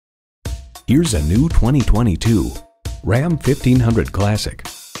Here's a new 2022 Ram 1500 Classic.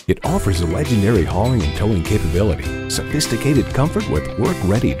 It offers a legendary hauling and towing capability, sophisticated comfort with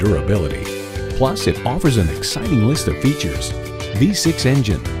work-ready durability. Plus, it offers an exciting list of features: V6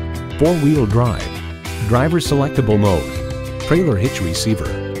 engine, 4-wheel drive, driver selectable mode, trailer hitch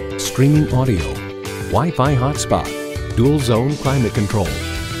receiver, streaming audio, Wi-Fi hotspot, dual zone climate control,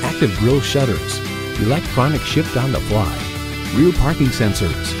 active grille shutters, electronic shift on the fly, rear parking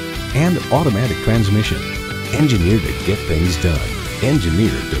sensors, and automatic transmission. Engineered to get things done.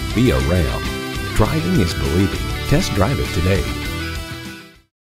 Engineered to be a Ram. Driving is believing. Test drive it today.